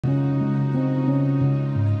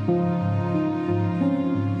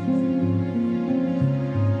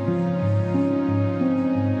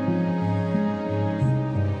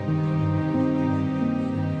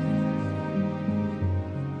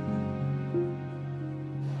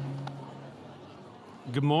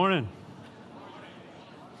Good morning.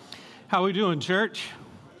 How we doing, church?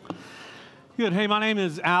 Good. Hey, my name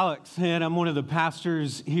is Alex, and I'm one of the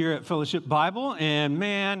pastors here at Fellowship Bible. And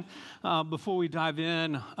man, before we dive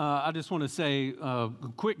in, I just want to say a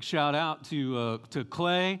quick shout out to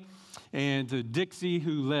Clay and to Dixie,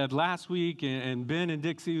 who led last week, and Ben and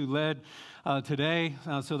Dixie, who led today,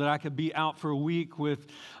 so that I could be out for a week with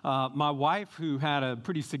my wife, who had a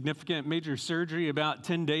pretty significant major surgery about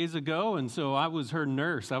 10 days ago, and so I was her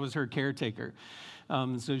nurse. I was her caretaker.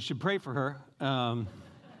 So you should pray for her.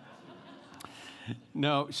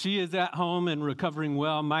 No, she is at home and recovering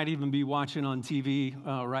well. Might even be watching on TV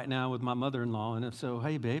right now with my mother-in-law. And if so,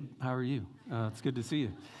 hey, babe, how are you? It's good to see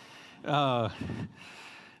you.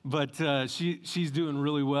 But she's doing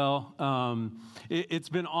really well. It's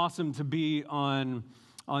been awesome to be on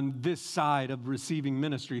this side of receiving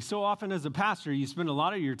ministry. So often as a pastor, you spend a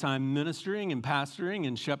lot of your time ministering and pastoring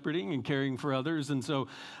and shepherding and caring for others. And so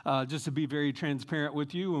just to be very transparent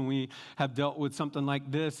with you, when we have dealt with something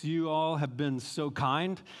like this, you all have been so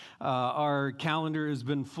kind. Our calendar has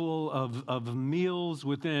been full of meals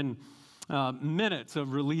within minutes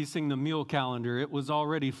of releasing the meal calendar. It was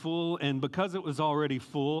already full, and because it was already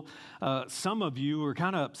full, some of you were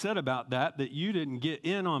kind of upset about that you didn't get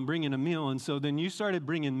in on bringing a meal, and so then you started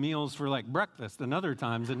bringing meals for like breakfast and other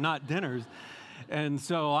times and not dinners. And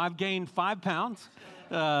so I've gained 5 pounds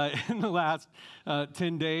in the last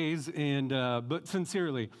 10 days, and but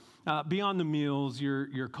sincerely, beyond the meals,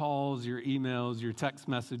 your calls, your emails, your text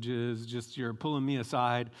messages, just you're pulling me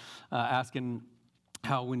aside, asking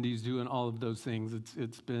how Wendy's doing, all of those things.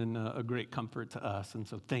 It's been a great comfort to us. And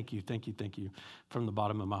so thank you from the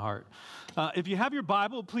bottom of my heart. If you have your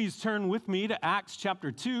Bible, please turn with me to Acts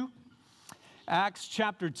chapter 2. Acts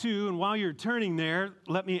chapter 2, and while you're turning there,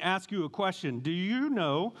 let me ask you a question. Do you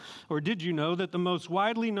know, or did you know, that the most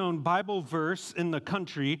widely known Bible verse in the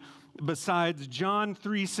country, besides John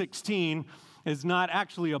 3:16, is not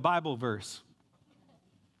actually a Bible verse?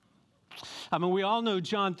 I mean, we all know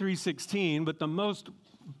John 3:16, but the most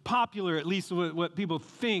popular, at least what people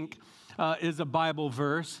think is a Bible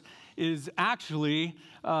verse, is actually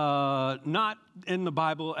not in the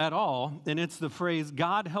Bible at all, and it's the phrase,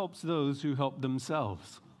 God helps those who help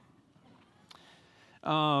themselves.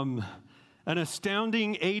 An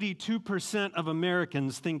astounding 82% of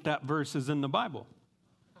Americans think that verse is in the Bible.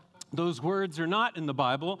 Those words are not in the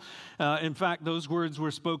Bible. In fact, those words were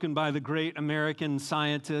spoken by the great American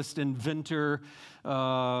scientist, inventor,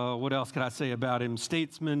 what else could I say about him?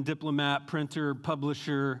 Statesman, diplomat, printer,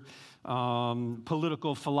 publisher,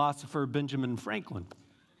 political philosopher, Benjamin Franklin.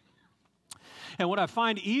 And what I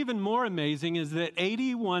find even more amazing is that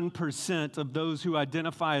 81% of those who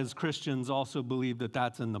identify as Christians also believe that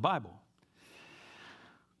that's in the Bible.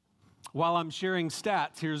 While I'm sharing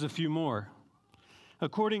stats, here's a few more.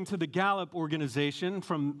 According to the Gallup organization,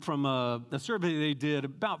 from a survey they did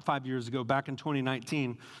about 5 years ago, back in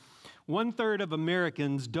 2019, 1/3 of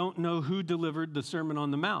Americans don't know who delivered the Sermon on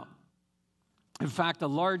the Mount. In fact, a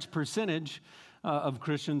large percentage of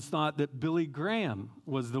Christians thought that Billy Graham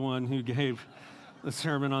was the one who gave the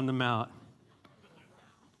Sermon on the Mount.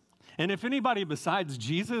 And if anybody besides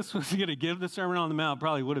Jesus was going to give the Sermon on the Mount, it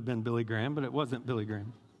probably would have been Billy Graham, but it wasn't Billy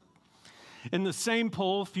Graham. In the same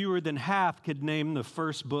poll, fewer than half could name the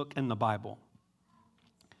first book in the Bible.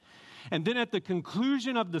 And then at the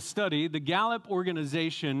conclusion of the study, the Gallup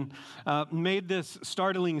organization made this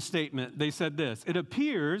startling statement. They said this: "It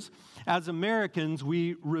appears as Americans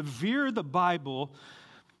we revere the Bible,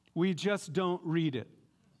 we just don't read it."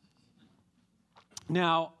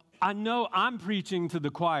 Now, I know I'm preaching to the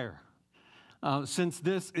choir. Since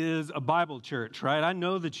this is a Bible church, right? I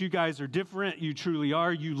know that you guys are different. You truly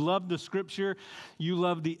are. You love the Scripture. You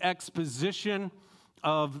love the exposition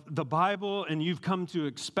of the Bible, and you've come to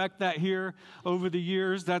expect that here over the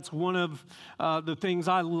years. That's one of the things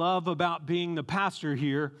I love about being the pastor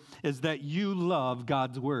here, is that you love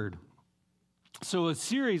God's Word. So a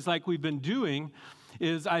series like we've been doing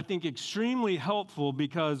is, I think, extremely helpful,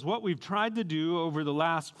 because what we've tried to do over the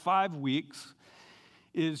last 5 weeks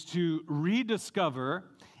is to rediscover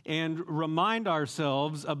and remind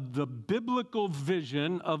ourselves of the biblical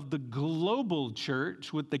vision of the global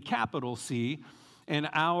church with the capital C and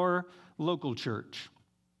our local church.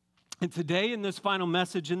 And today, in this final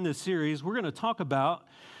message in this series, we're going to talk about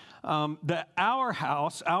that our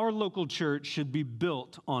house, our local church, should be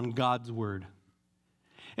built on God's Word.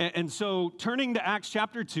 And so turning to Acts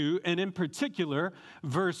chapter 2, and in particular,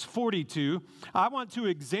 verse 42, I want to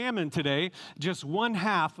examine today just one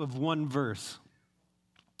half of one verse.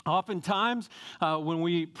 Oftentimes, when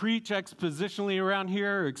we preach expositionally around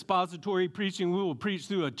here, or expository preaching, we will preach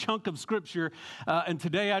through a chunk of Scripture. And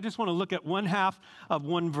today, I just want to look at one half of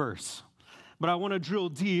one verse. But I want to drill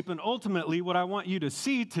deep. And ultimately, what I want you to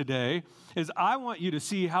see today is I want you to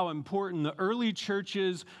see how important the early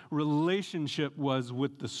church's relationship was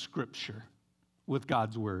with the Scripture, with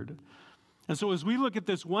God's Word. And so as we look at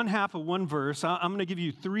this one half of one verse, I'm going to give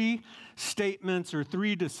you three statements or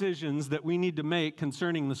three decisions that we need to make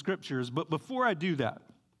concerning the Scriptures. But before I do that,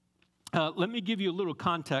 let me give you a little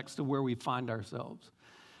context of where we find ourselves.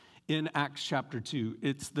 In Acts chapter 2,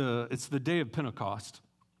 it's the day of Pentecost.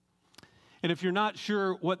 And if you're not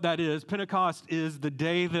sure what that is, Pentecost is the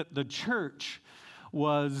day that the church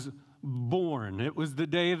was born. It was the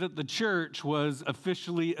day that the church was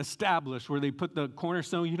officially established, where they put the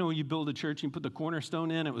cornerstone. You know, you build a church, you put the cornerstone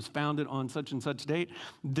in. It was founded on such and such date.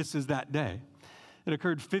 This is that day. It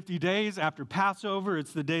occurred 50 days after Passover.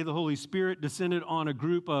 It's the day the Holy Spirit descended on a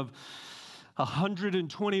group of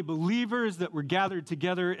 120 believers that were gathered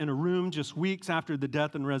together in a room just weeks after the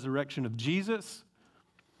death and resurrection of Jesus.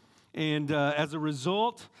 And as a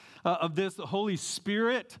result of this, the Holy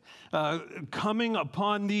Spirit coming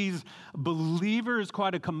upon these believers,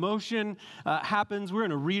 quite a commotion happens. We're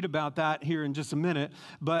going to read about that here in just a minute.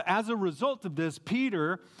 But as a result of this,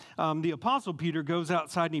 Peter, the Apostle Peter, goes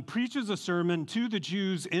outside and he preaches a sermon to the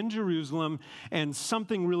Jews in Jerusalem, and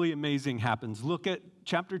something really amazing happens. Look at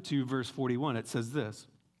chapter 2, verse 41. It says this: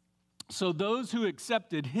 "So those who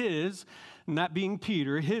accepted his," and that being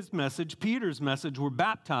Peter, his message, Peter's message, were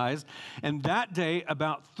baptized, and that day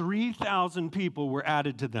about 3,000 people were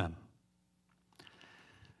added to them.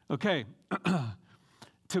 Okay,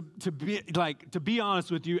 to be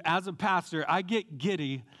honest with you, as a pastor, I get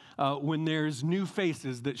giddy when there's new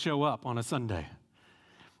faces that show up on a Sunday.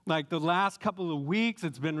 Like the last couple of weeks,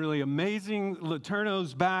 it's been really amazing.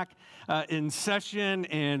 Laterno's back in session,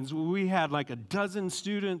 and we had like a dozen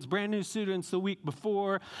students, brand new students the week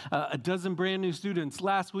before, a dozen brand new students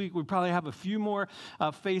last week. We probably have a few more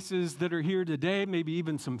faces that are here today, maybe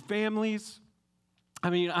even some families. I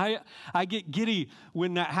mean, I get giddy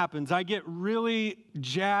when that happens. I get really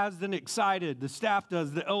jazzed and excited. The staff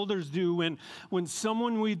does, the elders do, when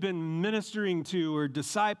someone we've been ministering to or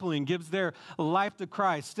discipling gives their life to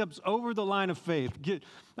Christ, steps over the line of faith,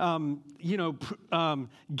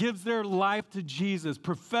 gives their life to Jesus,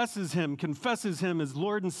 professes him, confesses him as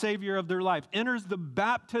Lord and Savior of their life, enters the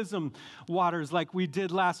baptism waters like we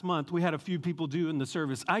did last month. We had a few people do in the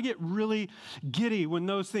service. I get really giddy when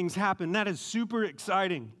those things happen. That is super exciting.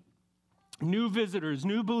 New visitors,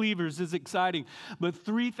 new believers is exciting. But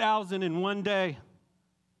 3,000 in one day.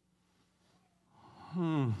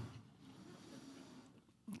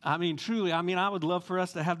 I mean, truly, I would love for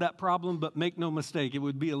us to have that problem, but make no mistake, it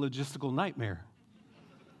would be a logistical nightmare.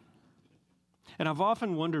 And I've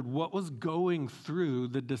often wondered what was going through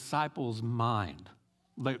the disciples' mind,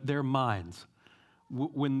 like their minds,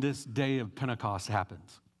 when this day of Pentecost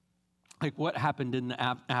happens. Like, what happened in the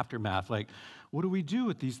aftermath? Like, what do we do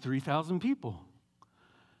with these 3,000 people?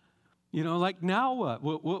 You know, like, now what?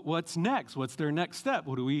 What's next? What's their next step?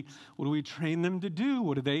 What do we train them to do?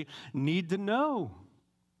 What do they need to know?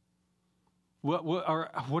 What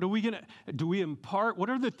are we going to, do we impart?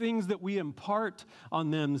 What are the things that we impart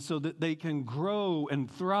on them so that they can grow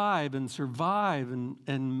and thrive and survive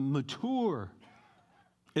and mature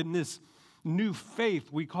in this new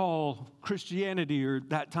faith we call Christianity, or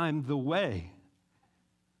that time the way?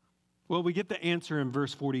 Well, we get the answer in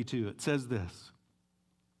verse 42. It says this: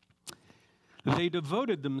 "They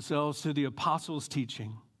devoted themselves to the apostles'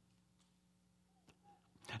 teaching."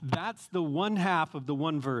 That's the one half of the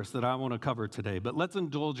one verse that I want to cover today. But let's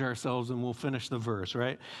indulge ourselves and we'll finish the verse,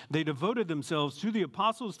 right? "They devoted themselves to the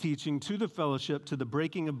apostles' teaching, to the fellowship, to the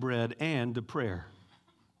breaking of bread, and to prayer."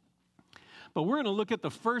 But we're going to look at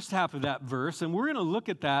the first half of that verse, and we're going to look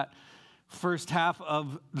at that first half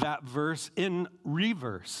of that verse in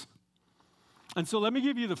reverse. And so let me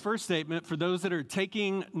give you the first statement for those that are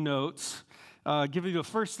taking notes. Give you the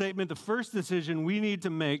first statement, the first decision we need to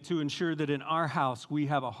make to ensure that in our house we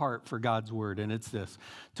have a heart for God's word, and it's this: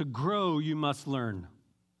 to grow, you must learn.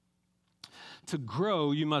 To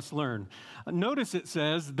grow, you must learn. Notice it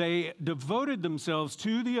says they devoted themselves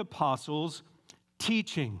to the apostles'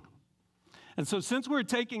 teaching. And so since we're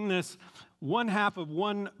taking this one half of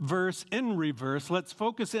one verse in reverse, let's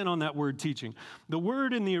focus in on that word teaching. The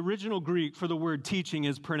word in the original Greek for the word teaching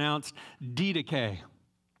is pronounced didache.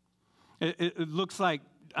 It looks like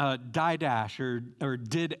didache or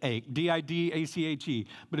didache, D-I-D-A-C-H-E,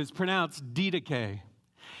 but it's pronounced didache.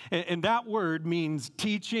 And that word means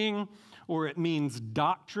teaching or it means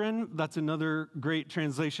doctrine. That's another great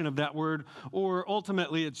translation of that word. Or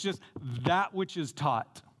ultimately, it's just that which is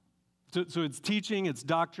taught. So it's teaching, it's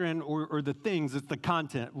doctrine, or the things, it's the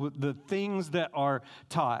content, the things that are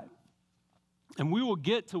taught. And we will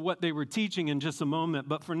get to what they were teaching in just a moment.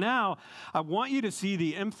 But for now, I want you to see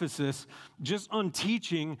the emphasis just on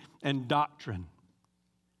teaching and doctrine.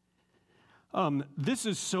 This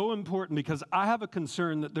is so important because I have a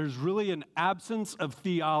concern that there's really an absence of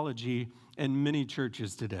theology in many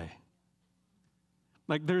churches today.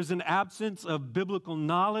 Like there's an absence of biblical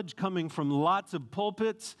knowledge coming from lots of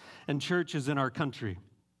pulpits and churches in our country.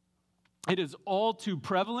 It is all too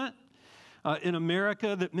prevalent in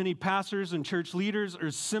America that many pastors and church leaders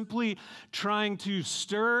are simply trying to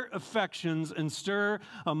stir affections and stir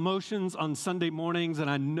emotions on Sunday mornings, and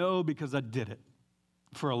I know because I did it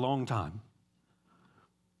for a long time.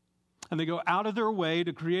 And they go out of their way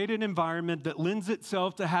to create an environment that lends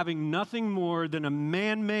itself to having nothing more than a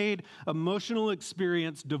man-made emotional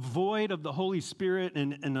experience devoid of the Holy Spirit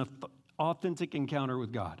and an authentic encounter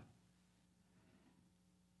with God.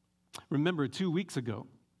 Remember, 2 weeks ago,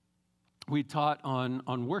 we taught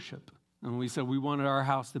on worship. And we said we wanted our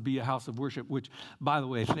house to be a house of worship, which, by the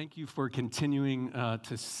way, thank you for continuing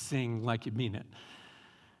to sing like you mean it.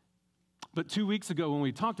 But 2 weeks ago when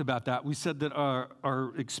we talked about that, we said that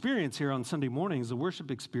our experience here on Sunday mornings, the worship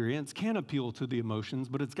experience, can appeal to the emotions,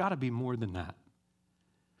 but it's got to be more than that.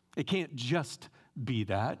 It can't just be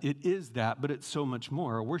that. It is that, but it's so much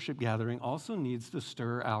more. A worship gathering also needs to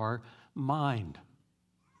stir our mind,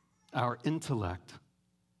 our intellect.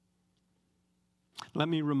 Let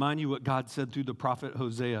me remind you what God said through the prophet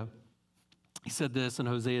Hosea. He said this in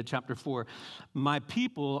Hosea chapter 4, "My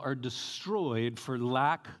people are destroyed for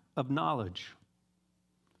lack of knowledge.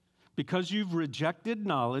 Because you've rejected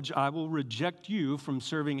knowledge, I will reject you from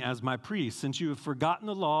serving as my priest. Since you have forgotten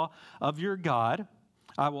the law of your God,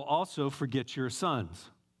 I will also forget your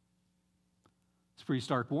sons." It's a pretty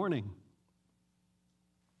stark warning.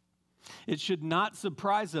 It should not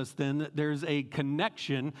surprise us then that there's a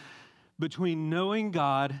connection between knowing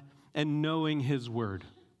God and knowing His Word.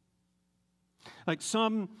 Like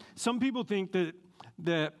some people think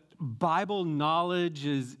that Bible knowledge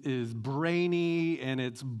is brainy and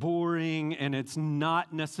it's boring and it's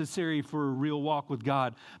not necessary for a real walk with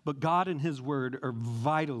God, but God and His Word are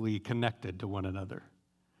vitally connected to one another.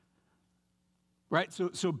 Right?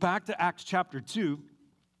 So back to Acts chapter 2,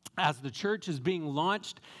 as the church is being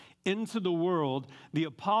launched into the world, the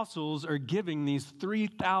apostles are giving these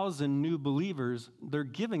 3,000 new believers, they're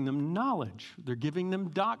giving them knowledge, they're giving them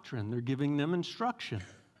doctrine, they're giving them instruction.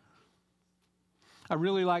 I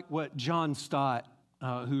really like what John Stott,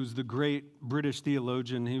 who's the great British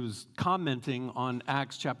theologian, he was commenting on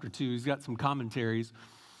Acts chapter 2. He's got some commentaries,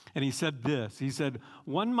 and he said this. He said,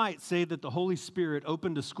 "One might say that the Holy Spirit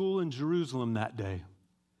opened a school in Jerusalem that day.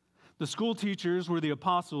 The school teachers were the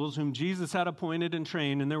apostles whom Jesus had appointed and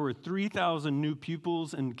trained, and there were 3,000 new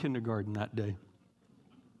pupils in kindergarten that day."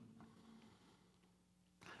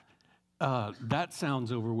 That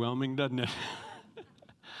sounds overwhelming, doesn't it?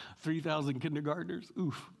 3,000 kindergartners,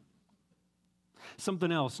 oof.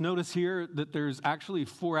 Something else, notice here that there's actually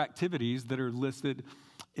 4 activities that are listed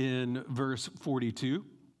in verse 42.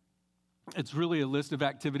 It's really a list of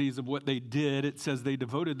activities of what they did. It says they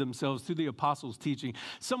devoted themselves to the apostles' teaching.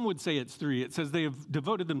 Some would say it's 3. It says they have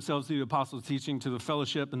devoted themselves to the apostles' teaching, to the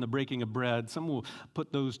fellowship and the breaking of bread. Some will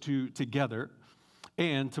put those 2 together,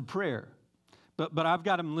 and to prayer. But I've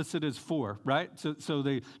got them listed as 4, right? So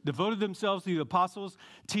they devoted themselves to the apostles'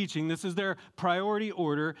 teaching. This is their priority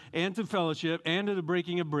order, and to fellowship, and to the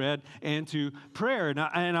breaking of bread, and to prayer. And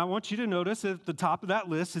I want you to notice that at the top of that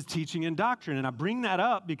list is teaching and doctrine. And I bring that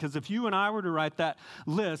up because if you and I were to write that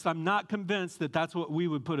list, I'm not convinced that that's what we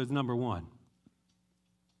would put as number 1.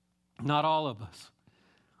 Not all of us.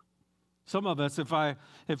 Some of us,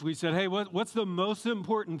 if we said, hey, what's the most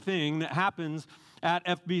important thing that happens at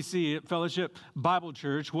FBC, at Fellowship Bible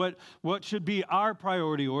Church, what should be our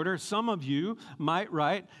priority order? Some of you might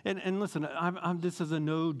write, and listen, this is a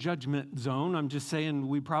no judgment zone. I'm just saying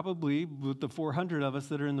we probably, with the 400 of us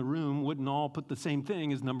that are in the room, wouldn't all put the same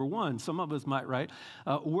thing as number 1. Some of us might write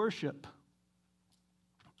worship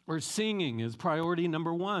or singing is priority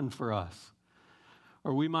number 1 for us.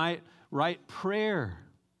 Or we might write prayer.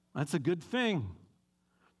 That's a good thing.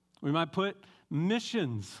 We might put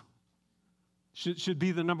missions. Should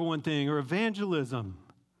be the number 1 thing, or evangelism.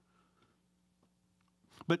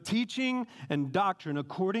 But teaching and doctrine,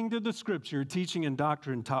 according to the Scripture, teaching and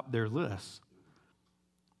doctrine top their list.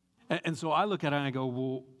 And so I look at it and I go,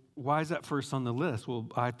 well, why is that first on the list? Well,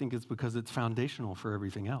 I think it's because it's foundational for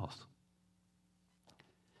everything else.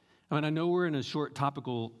 I mean, I know we're in a short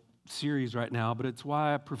topical series right now, but it's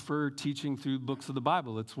why I prefer teaching through books of the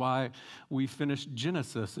Bible. It's why we finished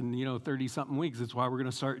Genesis in, 30-something weeks. It's why we're going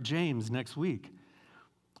to start James next week.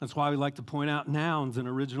 That's why we like to point out nouns and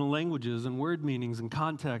original languages and word meanings and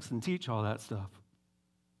context and teach all that stuff.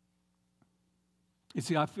 You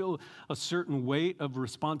see, I feel a certain weight of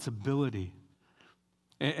responsibility.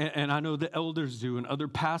 And I know the elders do and other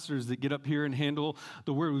pastors that get up here and handle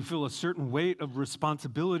the word. We feel a certain weight of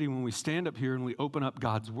responsibility when we stand up here and we open up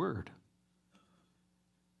God's word.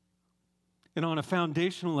 And on a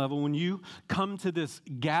foundational level, when you come to this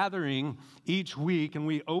gathering each week and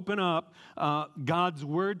we open up God's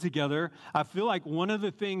word together, I feel like one of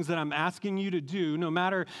the things that I'm asking you to do, no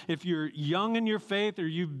matter if you're young in your faith or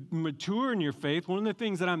you mature in your faith, one of the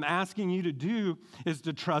things that I'm asking you to do is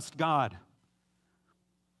to trust God.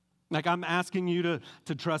 Like, I'm asking you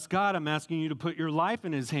to trust God. I'm asking you to put your life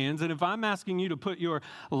in his hands. And if I'm asking you to put your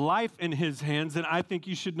life in his hands, then I think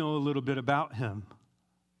you should know a little bit about him.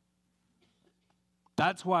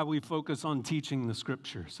 That's why we focus on teaching the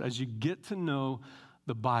scriptures. As you get to know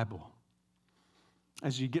the Bible,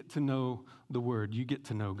 as you get to know the word, you get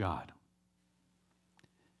to know God.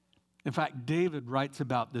 In fact, David writes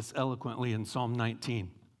about this eloquently in Psalm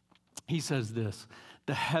 19. He says this: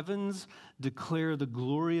 "The heavens declare the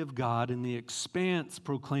glory of God, and the expanse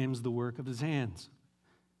proclaims the work of his hands.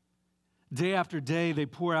 Day after day, they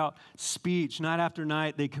pour out speech. Night after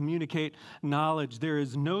night, they communicate knowledge. There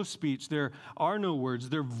is no speech. There are no words.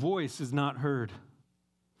 Their voice is not heard.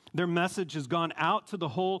 Their message has gone out to the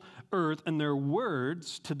whole earth, and their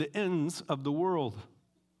words to the ends of the world."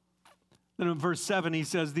 Then in verse 7, he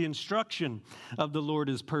says, "The instruction of the Lord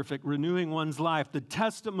is perfect, renewing one's life. The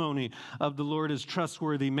testimony of the Lord is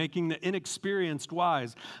trustworthy, making the inexperienced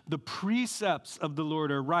wise. The precepts of the Lord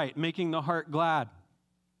are right, making the heart glad.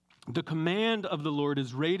 The command of the Lord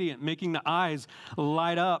is radiant, making the eyes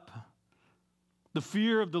light up. The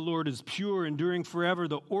fear of the Lord is pure, enduring forever.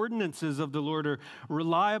 The ordinances of the Lord are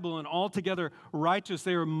reliable and altogether righteous.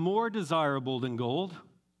 They are more desirable than gold,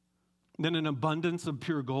 than an abundance of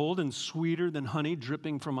pure gold, and sweeter than honey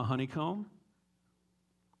dripping from a honeycomb.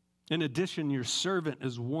 In addition, your servant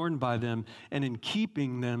is warned by them, and in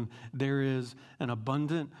keeping them, there is an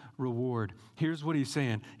abundant reward." Here's what he's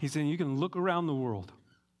saying. He's saying you can look around the world.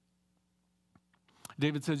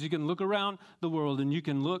 David says you can look around the world and you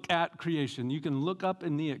can look at creation. You can look up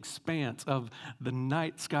in the expanse of the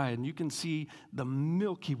night sky and you can see the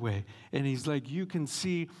Milky Way. And he's like, you can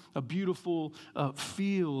see a beautiful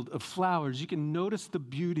field of flowers. You can notice the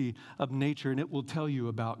beauty of nature, and it will tell you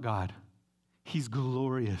about God. He's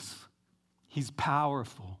glorious. He's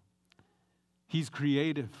powerful. He's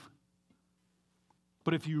creative.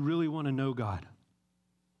 But if you really want to know God,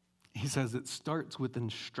 he says it starts with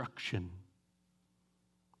instruction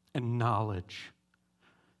and knowledge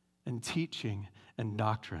and teaching and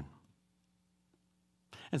doctrine.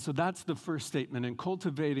 And so that's the first statement. In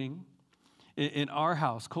cultivating, in our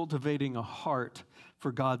house, cultivating a heart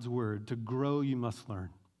for God's word. To grow, you must learn.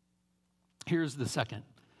 Here's the second.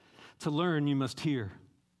 To learn, you must hear.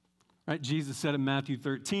 Right? Jesus said in Matthew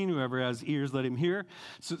 13, "Whoever has ears, let him hear."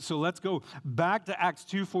 So let's go back to Acts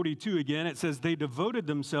 2:42 again. It says, "They devoted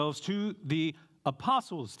themselves to the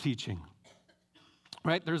apostles' teaching."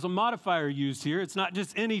 Right? There's a modifier used here. It's not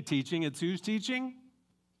just any teaching. It's who's teaching?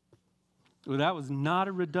 Well, that was not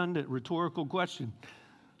a redundant rhetorical question.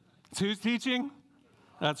 It's who's teaching?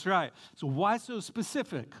 That's right. So why so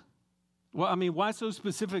specific? Well, why so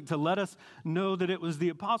specific to let us know that it was the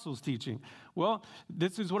apostles' teaching? Well,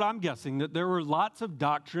 this is what I'm guessing, that there were lots of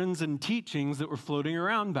doctrines and teachings that were floating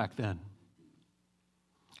around back then.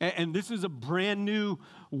 And this is a brand new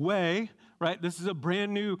way, right? This is a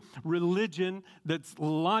brand new religion that's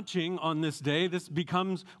launching on this day. This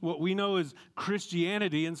becomes what we know as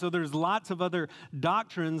Christianity. And so there's lots of other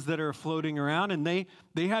doctrines that are floating around, and they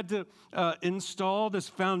had to install this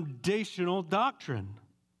foundational doctrine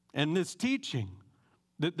and this teaching.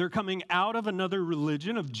 That they're coming out of another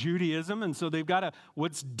religion of Judaism, and so they've got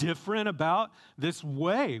what's different about this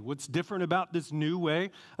way? What's different about this new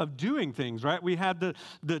way of doing things, right? We had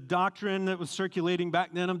the doctrine that was circulating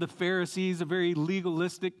back then of the Pharisees, a very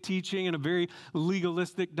legalistic teaching and a very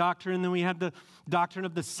legalistic doctrine. Then we had the doctrine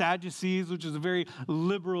of the Sadducees, which is a very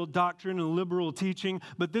liberal doctrine and liberal teaching.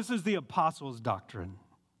 But this is the apostles' doctrine.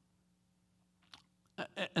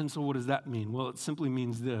 And so what does that mean? Well, it simply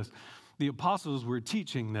means this. The apostles were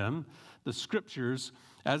teaching them the scriptures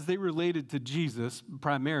as they related to Jesus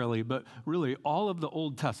primarily, but really all of the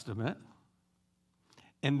Old Testament,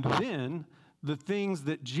 and then the things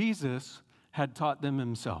that Jesus had taught them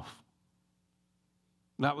himself.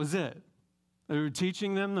 That was it. They were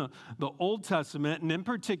teaching them the Old Testament, and in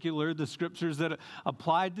particular, the scriptures that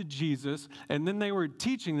applied to Jesus. And then they were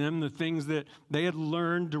teaching them the things that they had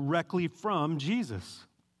learned directly from Jesus.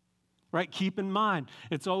 Right? Keep in mind,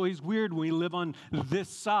 it's always weird when we live on this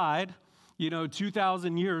side,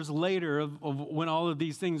 2,000 years later of when all of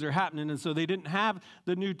these things are happening. And so they didn't have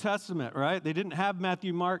the New Testament, right? They didn't have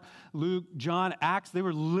Matthew, Mark, Luke, John, Acts. They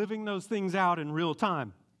were living those things out in real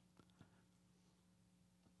time.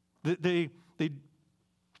 They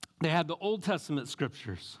had the Old Testament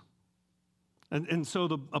scriptures. And so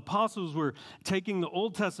the apostles were taking the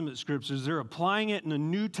Old Testament scriptures, they're applying it in a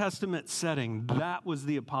New Testament setting. That was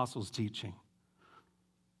the apostles' teaching.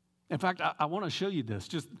 In fact, I want to show you this.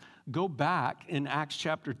 Just go back in Acts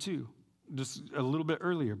chapter 2, just a little bit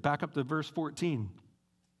earlier, back up to verse 14.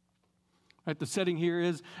 Right, the setting here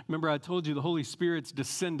is, remember I told you the Holy Spirit's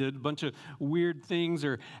descended, a bunch of weird things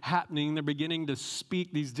are happening. They're beginning to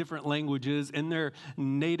speak these different languages in their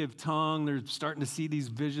native tongue. They're starting to see these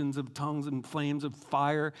visions of tongues and flames of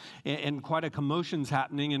fire, and quite a commotion's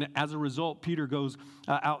happening. And as a result, Peter goes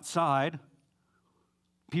outside.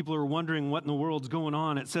 People are wondering what in the world's going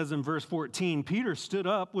on. It says in verse 14, Peter stood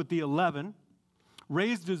up with the 11,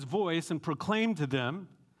 raised his voice, and proclaimed to them,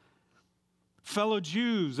 "Fellow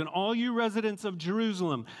Jews and all you residents of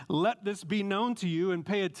Jerusalem, let this be known to you and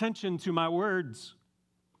pay attention to my words.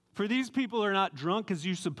 For these people are not drunk as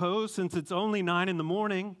you suppose, since it's only 9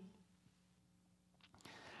 a.m.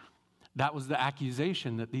 That was the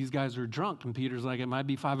accusation, that these guys are drunk. And Peter's like, it might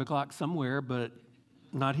be 5 o'clock somewhere, but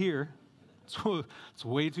not here. It's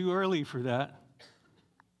way too early for that.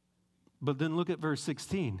 But then look at verse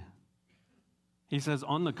 16. He says,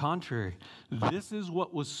 on the contrary, this is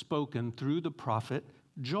what was spoken through the prophet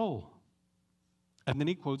Joel. And then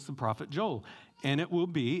he quotes the prophet Joel. And it will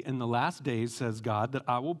be in the last days, says God, that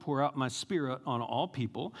I will pour out my spirit on all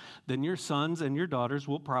people. Then your sons and your daughters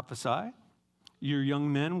will prophesy. Your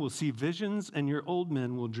young men will see visions, and your old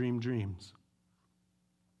men will dream dreams.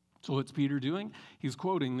 So what's Peter doing? He's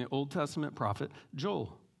quoting the Old Testament prophet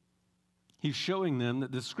Joel. He's showing them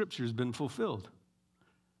that the scripture has been fulfilled.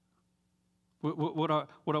 What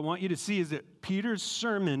I want you to see is that Peter's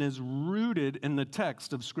sermon is rooted in the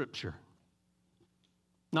text of Scripture.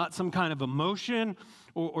 Not some kind of emotion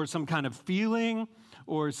or some kind of feeling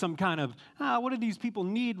or some kind of, what do these people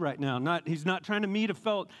need right now? He's not trying to meet a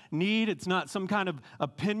felt need. It's not some kind of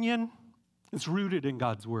opinion. It's rooted in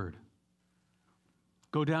God's Word.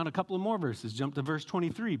 Go down a couple of more verses. Jump to verse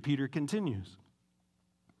 23. Peter continues.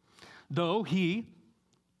 Though he,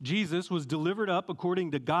 Jesus, was delivered up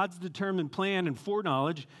according to God's determined plan and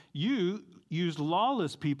foreknowledge, you used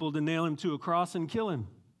lawless people to nail him to a cross and kill him.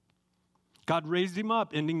 God raised him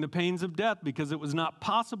up, ending the pains of death, because it was not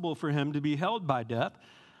possible for him to be held by death.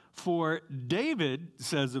 For David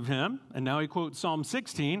says of him, and now he quotes Psalm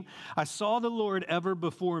 16, I saw the Lord ever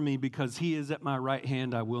before me, because he is at my right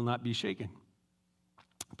hand, I will not be shaken.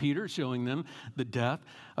 Peter showing them the death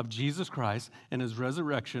of Jesus Christ and his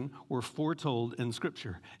resurrection were foretold in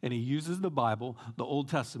Scripture. And he uses the Bible, the Old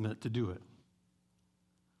Testament, to do it.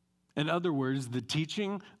 In other words, the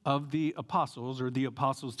teaching of the apostles, or the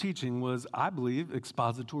apostles' teaching, was, I believe,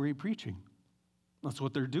 expository preaching. That's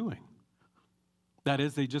what they're doing. That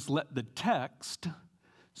is, they just let the text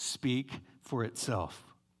speak for itself.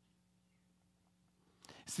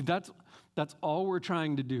 See, that's all we're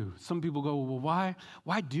trying to do. Some people go, well,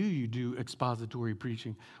 why do you do expository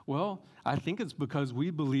preaching? Well, I think it's because we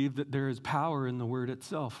believe that there is power in the word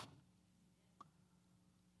itself.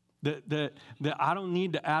 That I don't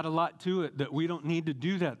need to add a lot to it, that we don't need to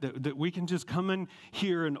do that we can just come in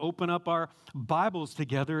here and open up our Bibles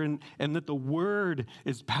together, and that the word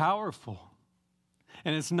is powerful.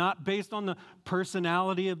 And it's not based on the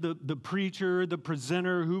personality of the preacher, the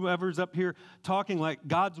presenter, whoever's up here talking. Like,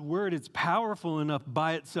 God's word is powerful enough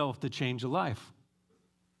by itself to change a life.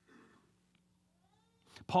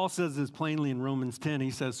 Paul says this plainly in Romans 10. He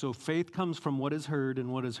says, so faith comes from what is heard,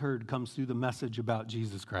 and what is heard comes through the message about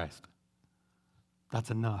Jesus Christ. That's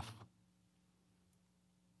enough.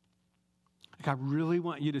 Like, I really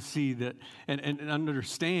want you to see that and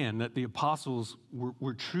understand that the apostles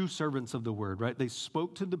were true servants of the word, right? They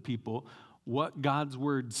spoke to the people what God's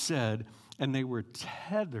word said, and they were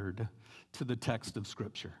tethered to the text of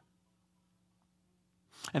Scripture.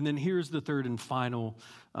 And then here's the third and final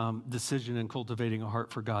decision in cultivating a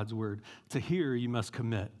heart for God's word. To hear, you must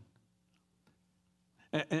commit.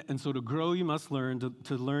 And so to grow, you must learn.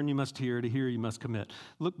 To learn, you must hear. To hear, you must commit.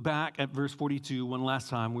 Look back at verse 42 one last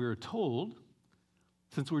time. We were told,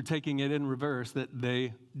 since we're taking it in reverse, that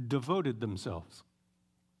they devoted themselves.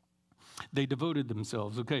 They devoted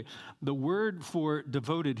themselves. Okay, the word for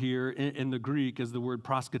devoted here in the Greek is the word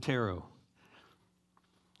proskatero.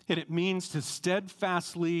 And it means to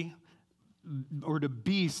steadfastly, or to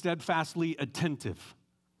be steadfastly attentive,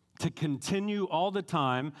 to continue all the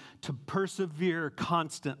time, to persevere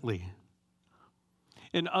constantly.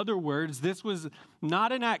 In other words, this was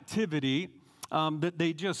not an activity that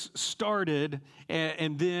they just started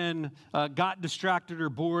and then got distracted or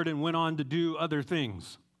bored and went on to do other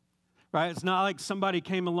things. Right? It's not like somebody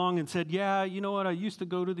came along and said, yeah, you know what, I used to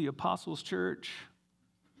go to the Apostles' Church.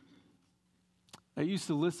 I used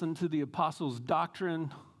to listen to the Apostles'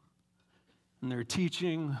 doctrine and their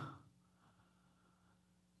teaching.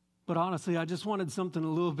 But honestly, I just wanted something a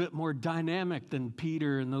little bit more dynamic than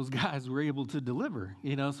Peter and those guys were able to deliver,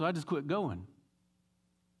 so I just quit going.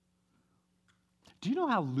 Do you know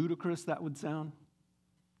how ludicrous that would sound?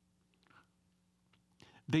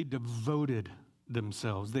 They devoted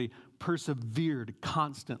themselves. They persevered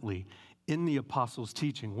constantly in the apostles'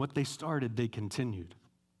 teaching. What they started, they continued.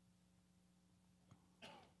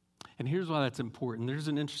 And here's why that's important. There's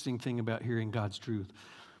an interesting thing about hearing God's truth.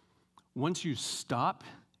 Once you stop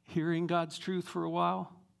hearing God's truth for a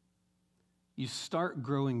while, you start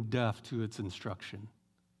growing deaf to its instruction.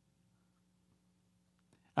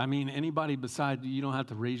 I mean, anybody besides, you don't have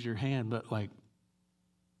to raise your hand, but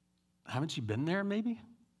haven't you been there maybe?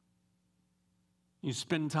 You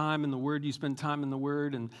spend time in the Word,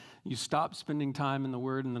 and you stop spending time in the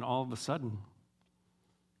Word, and then all of a sudden,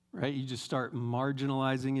 right, you just start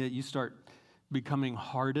marginalizing it. You start becoming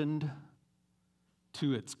hardened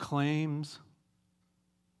to its claims.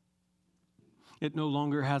 It no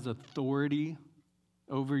longer has authority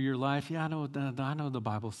over your life. Yeah, I know the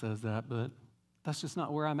Bible says that, but that's just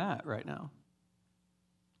not where I'm at right now.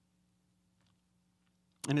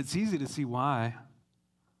 And it's easy to see why.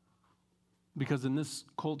 Because in this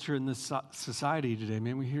culture, in this society today,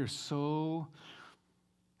 man, we hear so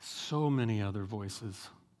many other voices.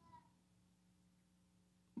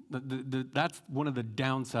 That's one of the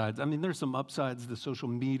downsides. I mean, there's some upsides to social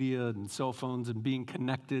media and cell phones and being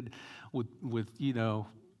connected with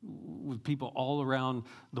people all around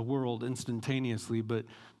the world instantaneously. But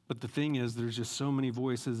the thing is, there's just so many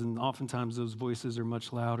voices, and oftentimes those voices are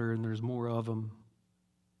much louder, and there's more of them.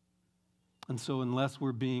 And so unless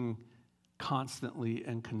we're being constantly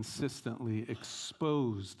and consistently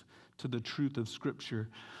exposed to the truth of Scripture,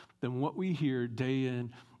 then what we hear day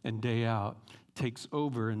in and day out takes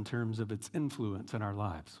over in terms of its influence in our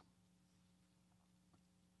lives.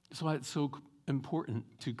 That's why it's so important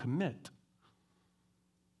to commit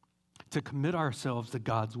ourselves to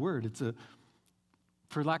God's Word. It's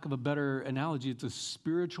for lack of a better analogy, it's a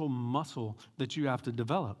spiritual muscle that you have to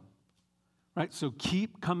develop. Right? So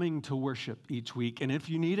keep coming to worship each week. And if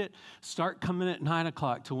you need it, start coming at 9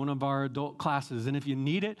 o'clock to one of our adult classes. And if you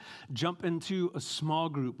need it, jump into a small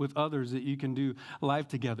group with others that you can do live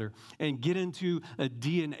together. And get into a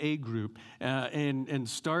DNA group and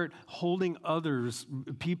start holding others,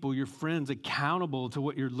 people, your friends, accountable to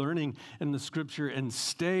what you're learning in the Scripture, and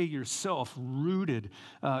stay yourself rooted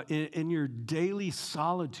in your daily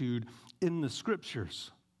solitude in the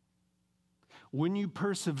Scriptures. When you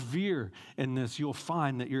persevere in this, you'll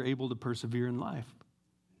find that you're able to persevere in life.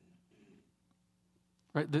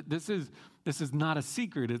 Right? This is not a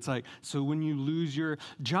secret. It's like, so when you lose your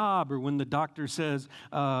job, or when the doctor says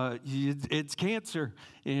it's cancer,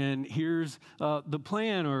 and here's the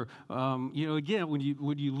plan, or again, when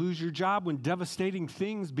you lose your job, when devastating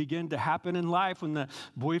things begin to happen in life, when the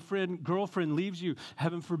boyfriend, girlfriend leaves you,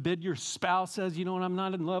 heaven forbid your spouse says, you know what, I'm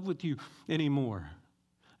not in love with you anymore.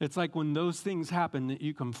 It's like when those things happen that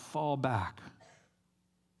you can fall back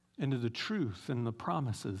into the truth and the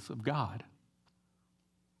promises of God.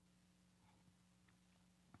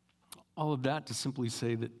 All of that to simply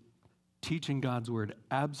say that teaching God's Word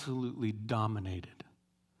absolutely dominated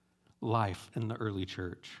life in the early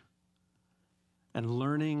church. And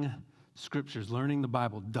learning Scriptures, learning the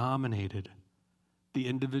Bible, dominated the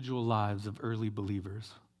individual lives of early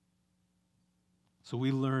believers. So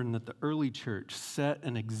we learn that the early church set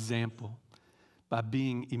an example by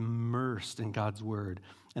being immersed in God's Word,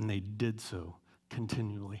 and they did so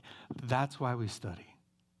continually. That's why we study.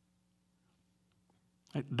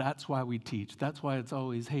 That's why we teach. That's why it's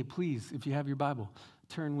always, hey, please, if you have your Bible,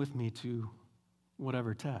 turn with me to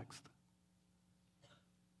whatever text.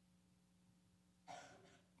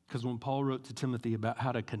 Because when Paul wrote to Timothy about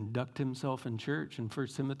how to conduct himself in church, in 1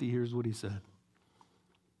 Timothy, here's what he said.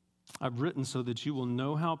 I've written so that you will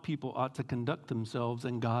know how people ought to conduct themselves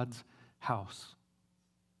in God's house,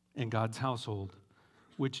 in God's household,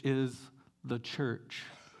 which is the church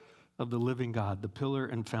of the living God, the pillar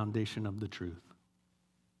and foundation of the truth.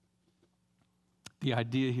 The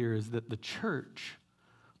idea here is that the church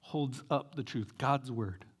holds up the truth, God's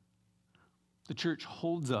word. The church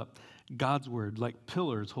holds up God's word like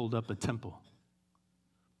pillars hold up a temple.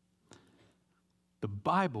 The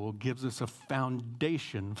Bible gives us a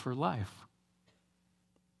foundation for life.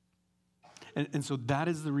 And so that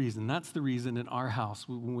is the reason. That's the reason in our house,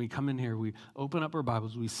 when we come in here, we open up our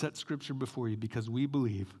Bibles, we set Scripture before you because we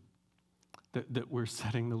believe that we're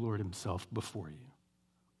setting the Lord himself before you.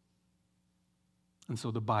 And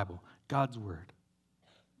so the Bible, God's word,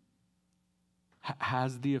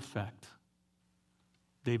 has the effect,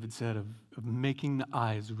 David said, of making the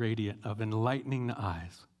eyes radiant, of enlightening the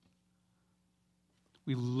eyes.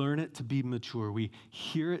 We learn it to be mature. We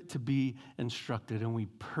hear it to be instructed, and we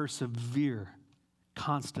persevere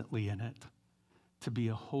constantly in it to be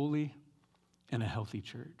a holy and a healthy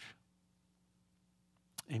church.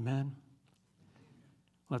 Amen.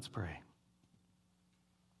 Let's pray.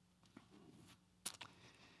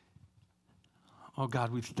 Oh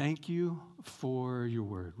God, we thank you for your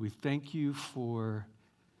word. We thank you for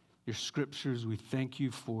your scriptures. We thank you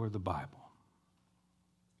for the Bible.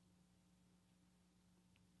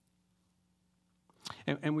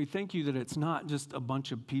 And we thank you that it's not just a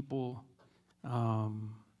bunch of people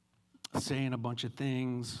saying a bunch of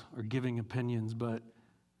things or giving opinions, but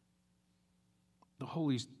the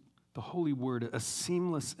Holy Word, a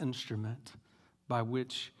seamless instrument by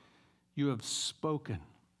which you have spoken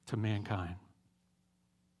to mankind,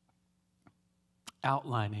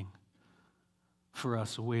 outlining for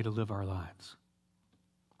us a way to live our lives.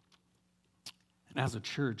 And as a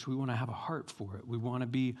church, we want to have a heart for it. We want to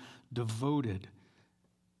be devoted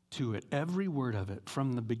to it, every word of it,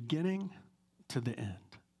 from the beginning to the end,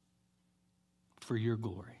 for your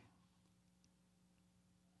glory.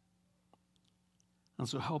 And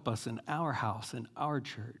so help us in our house, in our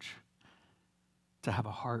church, to have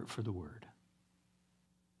a heart for the word.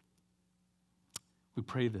 We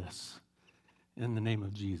pray this in the name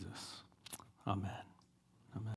of Jesus. Amen.